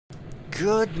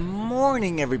Good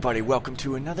morning, everybody. Welcome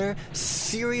to another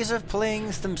series of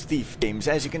playing some Thief games.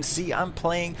 As you can see, I'm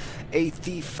playing a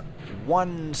Thief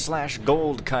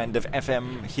 1/Gold kind of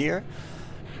FM here.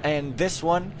 And this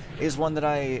one is one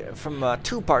that from a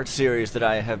two-part series that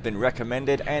I have been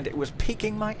recommended, and it was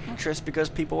piquing my interest because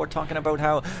people were talking about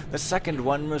how the second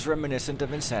one was reminiscent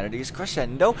of Insanity's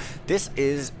Crescendo. This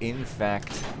is, in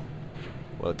fact...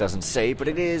 well, it doesn't say, but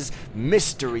it is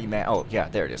Mystery Man. Oh, yeah,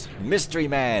 there it is. Mystery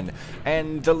Man.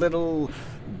 And the little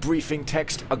briefing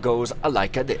text goes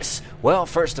like this. Well,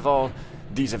 first of all,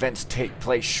 these events take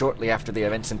place shortly after the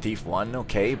events in Thief 1,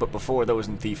 okay, but before those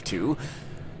in Thief 2.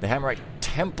 The Hammerite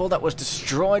Temple that was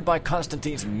destroyed by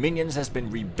Constantine's minions has been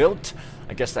rebuilt.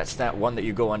 I guess that's that one that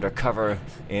you go undercover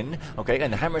in. Okay,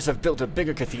 and the Hammers have built a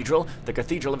bigger cathedral, the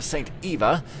Cathedral of St.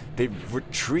 Eva. They've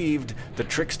retrieved the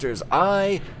Trickster's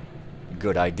Eye.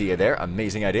 Good idea there,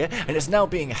 amazing idea. And it's now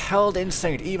being held in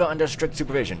St. Eva under strict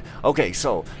supervision. Okay,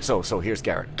 so here's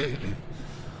Garrett.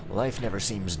 Life never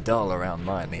seems dull around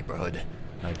my neighborhood.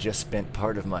 I just spent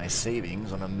part of my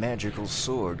savings on a magical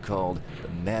sword called the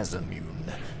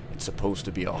Mazamune. It's supposed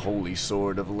to be a holy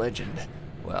sword of legend.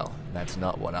 Well, that's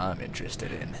not what I'm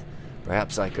interested in.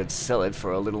 Perhaps I could sell it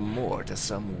for a little more to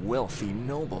some wealthy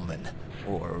nobleman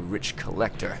or a rich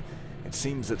collector. It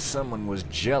seems that someone was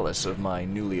jealous of my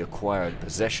newly acquired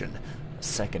possession. A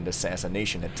second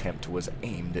assassination attempt was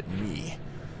aimed at me.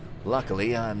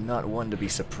 Luckily, I'm not one to be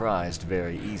surprised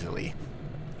very easily.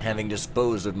 Having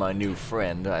disposed of my new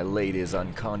friend, I laid his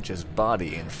unconscious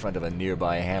body in front of a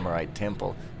nearby Hammerite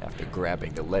temple after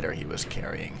grabbing the letter he was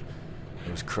carrying.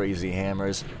 Those crazy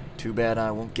hammers. Too bad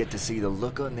I won't get to see the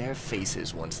look on their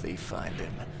faces once they find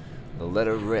him. The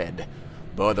letter read,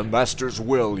 "By the Master's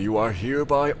will, you are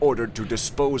hereby ordered to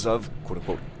dispose of,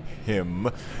 quote-unquote, him,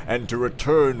 and to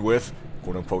return with,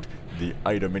 quote-unquote, the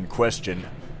item in question.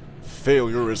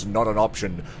 Failure is not an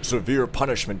option. Severe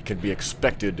punishment can be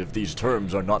expected if these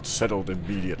terms are not settled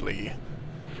immediately."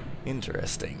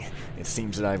 Interesting. It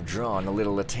seems that I've drawn a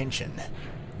little attention.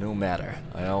 No matter.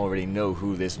 I already know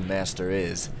who this master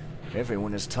is.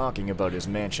 Everyone is talking about his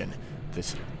mansion.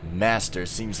 This master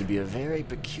seems to be a very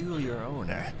peculiar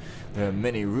owner. There are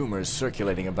many rumors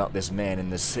circulating about this man in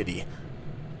the city.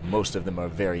 Most of them are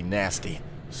very nasty.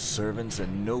 Servants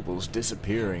and nobles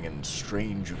disappearing and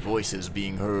strange voices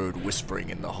being heard whispering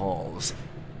in the halls.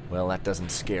 Well, that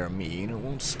doesn't scare me, and it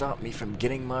won't stop me from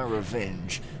getting my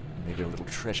revenge. Maybe a little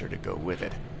treasure to go with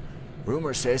it.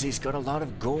 Rumor says he's got a lot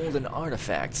of gold and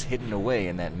artifacts hidden away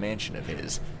in that mansion of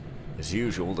his. As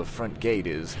usual, the front gate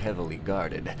is heavily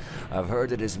guarded. I've heard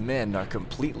that his men are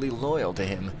completely loyal to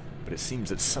him, but it seems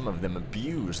that some of them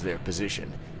abuse their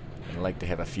position and like to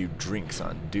have a few drinks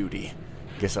on duty.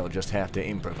 Guess I'll just have to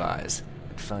improvise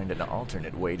and find an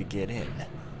alternate way to get in.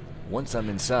 Once I'm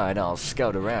inside, I'll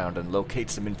scout around and locate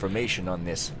some information on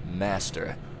this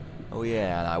master. Oh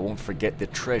yeah, and I won't forget the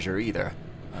treasure either.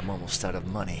 I'm almost out of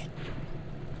money.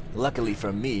 Luckily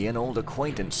for me, an old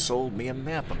acquaintance sold me a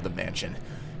map of the mansion.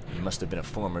 He must have been a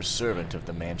former servant of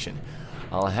the mansion.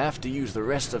 I'll have to use the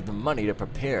rest of the money to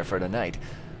prepare for tonight.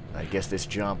 I guess this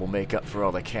job will make up for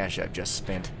all the cash I've just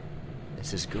spent.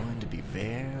 This is going to be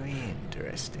very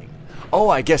interesting. Oh,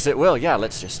 I guess it will. Yeah,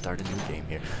 let's just start a new game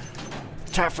here.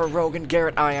 Time for Rogan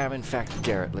Garrett. I am, in fact,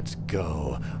 Garrett. Let's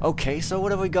go. Okay, so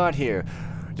what have we got here?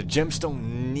 The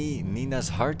gemstone Nina's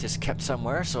heart is kept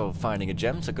somewhere, so finding a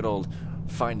gem is a good old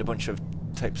find a bunch of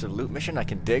types of loot mission I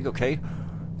can dig, okay?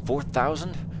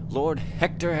 4,000? Lord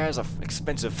Hector has an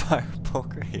expensive fire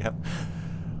poker, yep.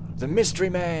 The Mystery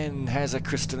Man has a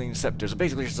crystalline scepter. So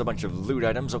basically just a bunch of loot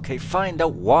items, okay? Find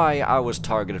out why I was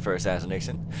targeted for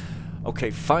assassination.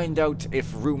 Okay, find out if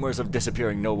rumors of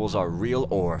disappearing nobles are real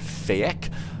or fake.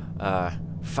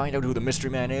 Find out who the Mystery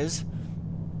Man is.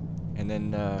 And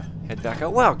then head back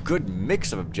out. Wow, good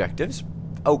mix of objectives.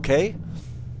 Okay.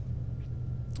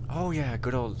 Oh yeah,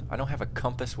 good old... I don't have a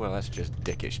compass. Well, that's just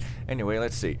dickish. Anyway,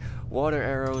 let's see. Water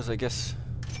arrows, I guess...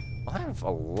 I have a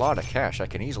lot of cash. I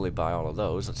can easily buy all of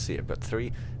those. Let's see, I've got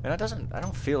 3. And I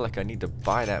don't feel like I need to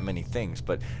buy that many things.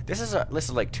 But this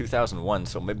is like 2001,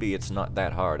 so maybe it's not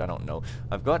that hard. I don't know.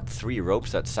 I've got 3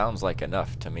 ropes. That sounds like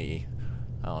enough to me.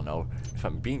 I don't know. If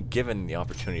I'm being given the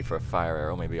opportunity for a fire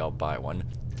arrow, maybe I'll buy one.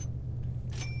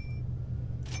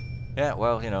 Yeah,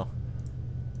 well, you know.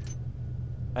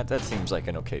 That seems like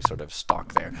an okay sort of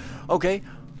stock there. Okay.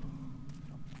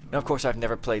 Now, of course, I've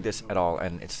never played this at all,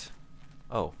 and it's...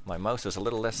 Oh, my mouse is a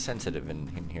little less sensitive in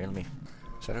here. Let me...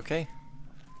 Is that okay?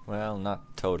 Well,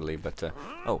 not totally, but...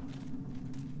 Oh.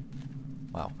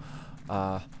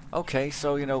 Wow. Okay,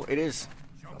 so, you know, it is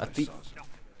a thief...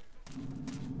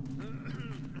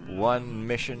 One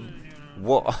mission...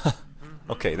 Whoa.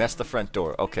 Okay, that's the front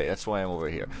door. Okay, that's why I'm over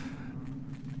here.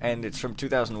 And it's from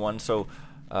 2001, so,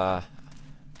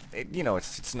 you know,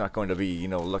 it's not going to be, you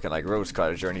know, looking like Rose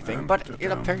Cottage or anything, but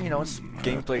it apparently, you know, its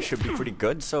gameplay should be pretty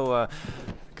good, so,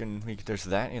 there's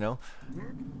that, you know.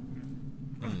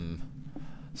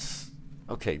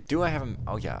 Okay, do I have a...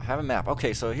 Oh, yeah, I have a map.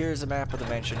 Okay, so here's a map of the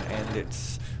mansion, and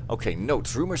it's... Okay,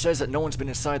 notes. Rumor says that no one's been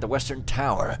inside the western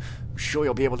tower. I'm sure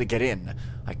you'll be able to get in.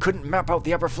 I couldn't map out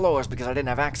the upper floors because I didn't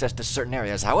have access to certain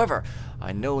areas. However,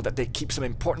 I know that they keep some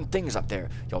important things up there.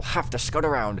 You'll have to scout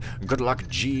around. Good luck,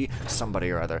 G. Somebody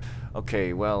or other.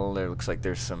 Okay, well, there looks like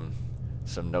there's some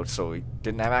notes. So we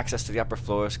didn't have access to the upper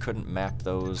floors, couldn't map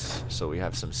those, so we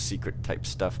have some secret type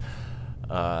stuff.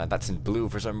 That's in blue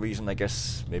for some reason. I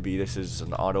guess maybe this is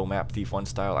an auto map Thief 1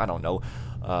 style. I don't know.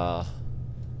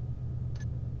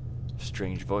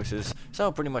 Strange voices.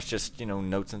 So pretty much just, you know,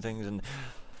 notes and things, and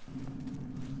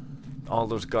all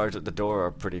those guards at the door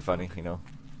are pretty funny, you know.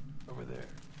 Over there.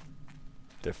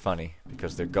 They're funny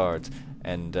because they're guards,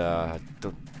 and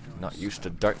not used to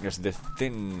darkness this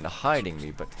thin hiding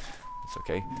me, but it's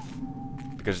okay.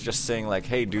 Because just saying like,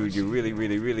 hey dude, you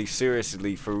really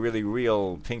seriously, for really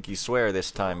real, pinky swear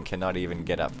this time, cannot even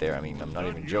get up there. I mean, I'm not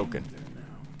even joking.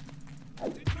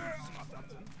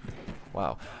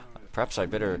 Wow. Perhaps I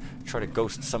better try to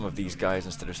ghost some of these guys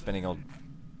instead of spending all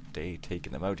day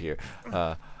taking them out here.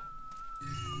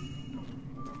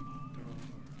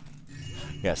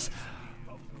 Yes.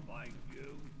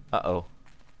 Uh-oh.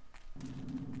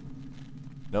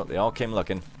 No, they all came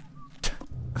looking.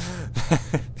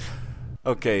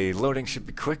 Okay, loading should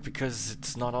be quick because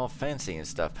it's not all fancy and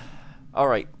stuff.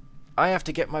 Alright, I have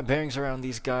to get my bearings around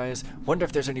these guys. Wonder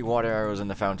if there's any water arrows in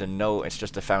the fountain. No, it's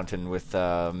just a fountain with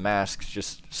masks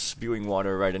just spewing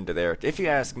water right into there. If you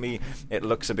ask me, it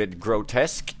looks a bit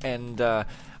grotesque, and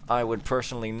I would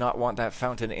personally not want that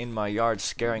fountain in my yard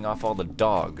scaring off all the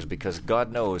dogs, because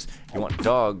God knows you want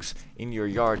dogs in your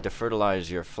yard to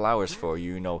fertilize your flowers for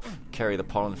you, you know, carry the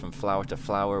pollen from flower to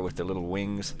flower with their little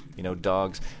wings, you know,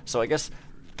 dogs. So I guess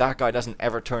that guy doesn't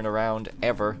ever turn around,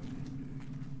 ever.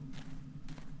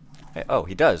 Oh,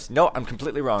 he does. No, I'm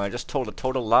completely wrong. I just told a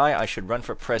total lie. I should run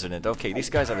for president. Okay, these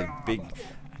guys have a big,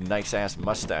 nice-ass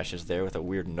mustaches there with a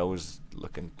weird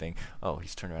nose-looking thing. Oh,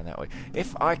 he's turned around that way.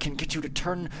 If I can get you to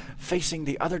turn facing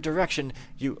the other direction,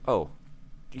 you... Oh.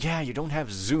 Yeah, you don't have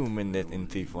zoom in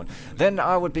Thief 1. Then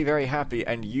I would be very happy,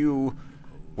 and you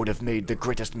would have made the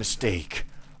greatest mistake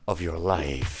of your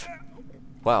life.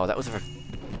 Wow, that was a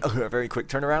very quick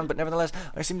turnaround, but nevertheless,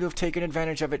 I seem to have taken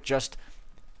advantage of it just...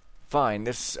 fine.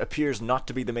 This appears not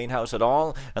to be the main house at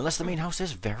all, unless the main house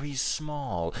is very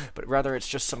small, but rather it's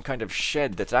just some kind of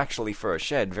shed that's actually for a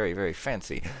shed, very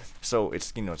fancy. So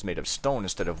it's, you know, it's made of stone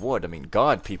instead of wood. I mean,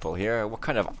 God, people here, what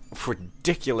kind of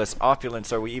ridiculous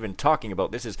opulence are we even talking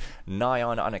about? This is nigh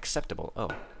on unacceptable. Oh,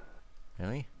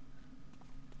 really?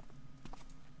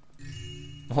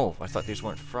 Oh, I thought these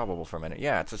weren't probable for a minute.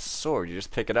 Yeah, it's a sword. You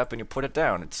just pick it up and you put it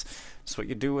down. It's what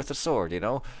you do with a sword, you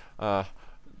know?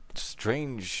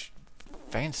 Strange,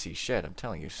 fancy shed, I'm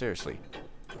telling you, seriously.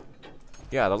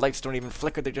 Yeah, the lights don't even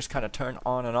flicker, they just kind of turn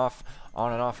on and off,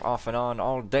 off and on,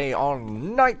 all day, all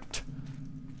night!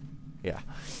 Yeah.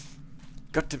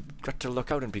 Got to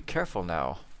look out and be careful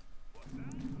now.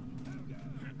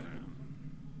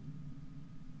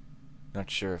 Not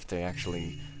sure if they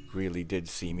actually really did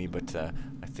see me, but I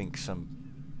think some...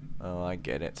 Oh, I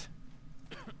get it.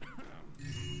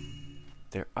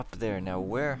 They're up there now.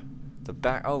 Where? The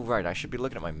back... Oh, right. I should be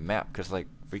looking at my map, because, like,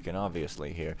 freaking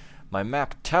obviously here. My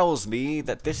map tells me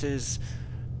that this is...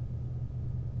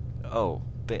 Oh.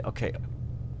 Okay.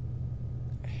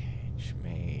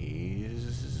 Hedgemaze.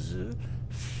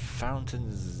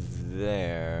 Fountains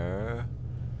there.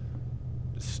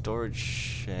 Storage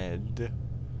shed.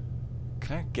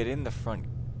 Can't get in the front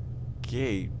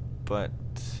gate, but...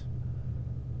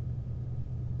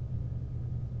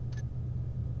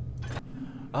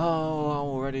 Oh,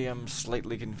 already I'm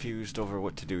slightly confused over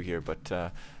what to do here, but,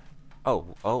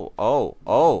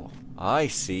 oh, I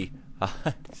see.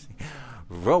 I see.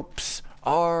 Ropes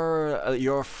are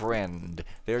your friend.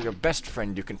 They're your best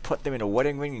friend. You can put them in a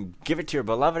wedding ring and give it to your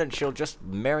beloved, and she'll just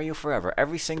marry you forever.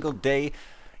 Every single day,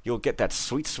 you'll get that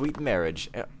sweet, sweet marriage.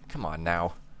 Come on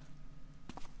now.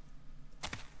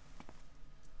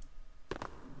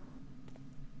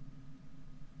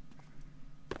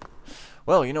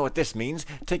 Well, you know what this means.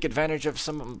 Take advantage of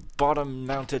some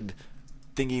bottom-mounted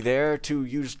thingy there to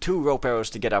use 2 rope arrows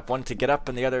to get up. One to get up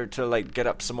and the other to, like, get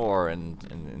up some more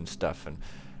and stuff. And,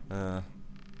 yeah,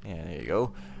 there you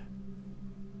go.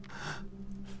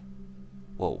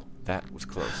 Whoa, that was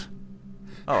close.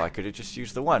 Oh, I could have just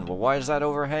used the one. Well, why does that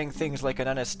overhang things like an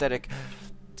anesthetic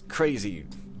crazy?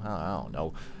 I don't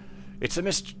know. It's a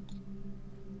mystery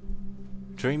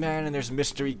man, and there's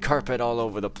mystery carpet all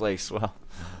over the place. Well,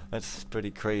 that's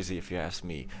pretty crazy if you ask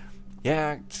me.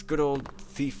 Yeah, it's good old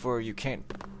thief where you can't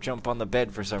jump on the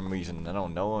bed for some reason. I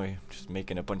don't know. I'm just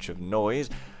making a bunch of noise.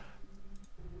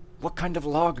 What kind of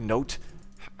log note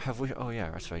have we? Oh, yeah,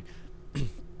 that's right.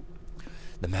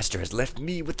 The master has left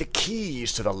me with the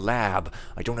keys to the lab.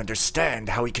 I don't understand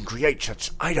how he can create such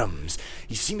items.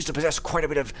 He seems to possess quite a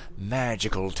bit of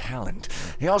magical talent.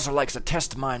 He also likes to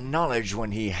test my knowledge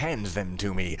when he hands them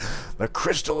to me. The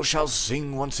crystal shall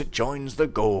sing once it joins the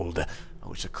gold.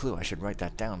 Oh, it's a clue. I should write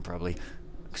that down, probably.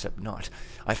 Except not.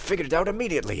 I figured it out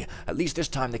immediately. At least this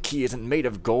time the key isn't made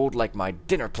of gold like my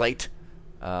dinner plate.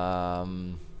 I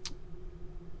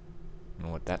don't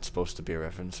know what that's supposed to be a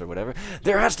reference or whatever.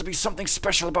 There has to be something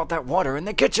special about that water in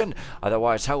the kitchen.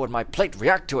 Otherwise, how would my plate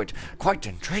react to it? Quite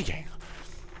intriguing.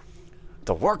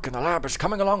 The work in the lab is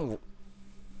coming along...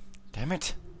 Damn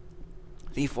it.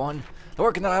 Thief 1. The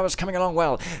work in the lab is coming along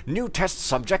well. New test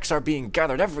subjects are being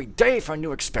gathered every day for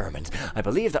new experiments. I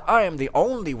believe that I am the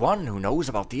only one who knows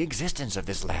about the existence of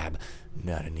this lab.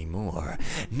 Not anymore.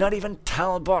 Not even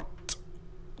Talbot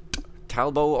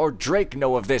or Drake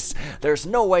know of this. There's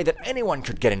no way that anyone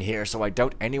could get in here, so I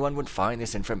doubt anyone would find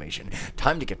this information.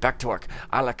 Time to get back to work.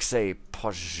 Alexei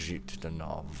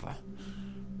Pozhitnov.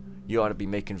 You ought to be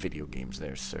making video games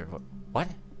there, sir. What?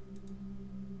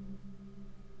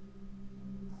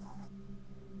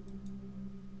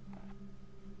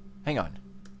 Hang on.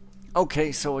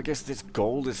 Okay, so I guess this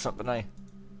gold is something I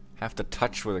have to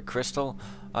touch with a crystal?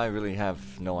 I really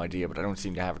have no idea, but I don't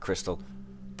seem to have a crystal.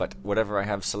 But whatever I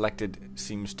have selected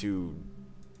seems to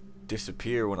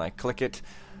disappear when I click it.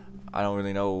 I don't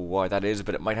really know why that is,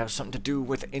 but it might have something to do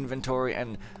with inventory.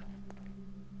 And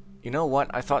you know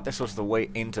what? I thought this was the way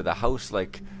into the house.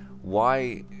 Like,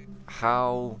 why?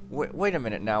 How? Wait a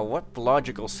minute now. What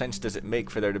logical sense does it make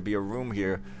for there to be a room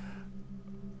here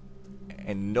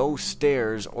and no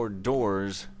stairs or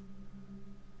doors?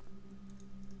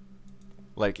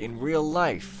 Like in real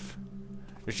life.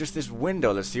 There's just this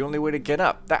window that's the only way to get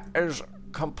up. That is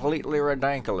completely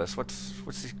ridiculous. What's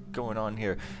going on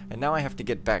here? And now I have to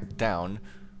get back down.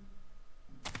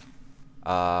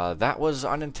 That was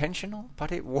unintentional,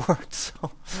 but it worked,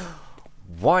 so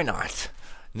why not?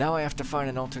 Now I have to find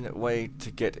an alternate way to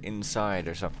get inside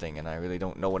or something, and I really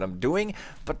don't know what I'm doing,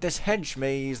 but this hedge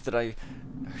maze that I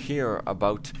hear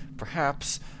about,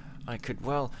 perhaps I could,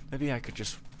 well, maybe I could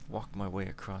just walk my way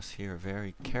across here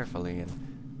very carefully,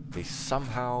 and they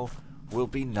somehow will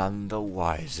be none the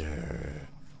wiser.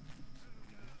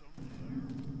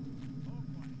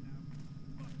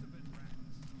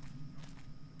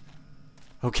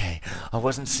 Okay, I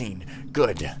wasn't seen.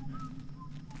 Good.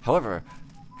 However,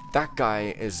 that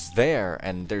guy is there,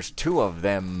 and there's two of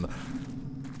them.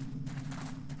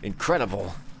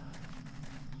 Incredible.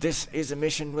 This is a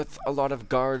mission with a lot of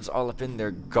guards all up in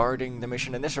there guarding the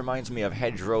mission, and this reminds me of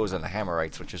Hedgerows and the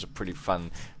Hammerites, which is a pretty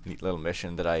fun, neat little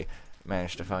mission that I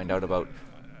managed to find out about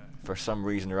for some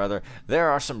reason or other. There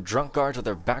are some drunk guards with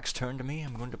their backs turned to me.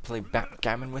 I'm going to play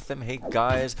backgammon with them. Hey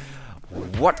guys,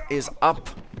 what is up,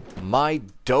 my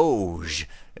Doge?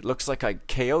 It looks like I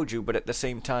KO'd you, but at the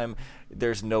same time,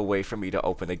 there's no way for me to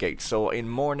open the gate. So in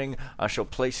morning, I shall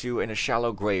place you in a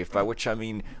shallow grave, by which I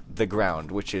mean the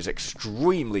ground, which is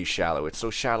extremely shallow. It's so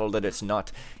shallow that it's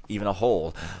not even a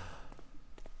hole.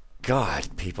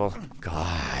 God, people.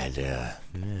 God.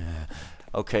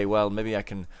 Okay, well, maybe I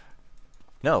can...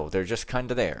 No, they're just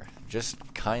kinda there.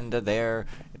 Just kinda there.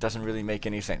 It doesn't really make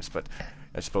any sense, but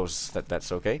I suppose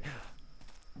that's okay.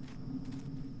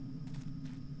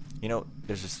 You know,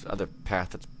 there's this other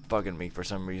path that's bugging me for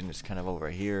some reason. It's kind of over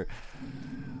here.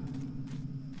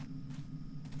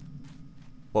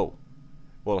 Whoa.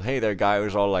 Well, hey there, guy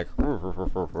who's all like,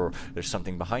 there's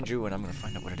something behind you, and I'm going to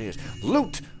find out what it is.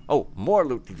 Loot! Oh, more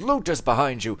loot. Loot is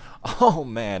behind you. Oh,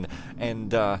 man.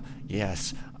 And,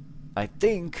 yes, I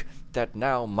think that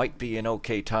now might be an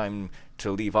okay time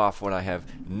to leave off when I have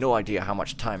no idea how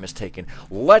much time has taken.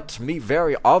 Let me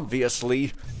very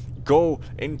obviously go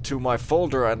into my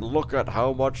folder and look at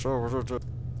how much...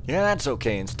 Yeah, that's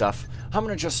okay and stuff. I'm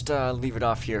gonna just leave it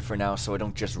off here for now so I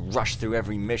don't just rush through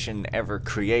every mission ever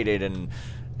created and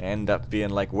end up being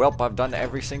like, welp, I've done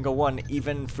every single one,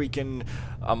 even freaking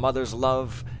A Mother's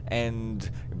Love and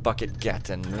Bucket Get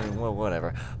and, well,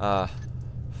 whatever.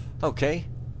 Okay.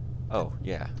 Oh,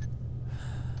 yeah.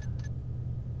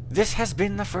 This has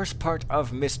been the first part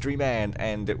of Mystery Man,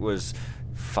 and it was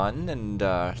fun, and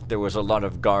there was a lot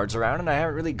of guards around, and I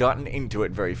haven't really gotten into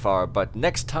it very far, but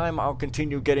next time I'll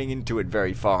continue getting into it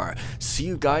very far. See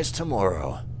you guys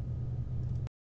tomorrow.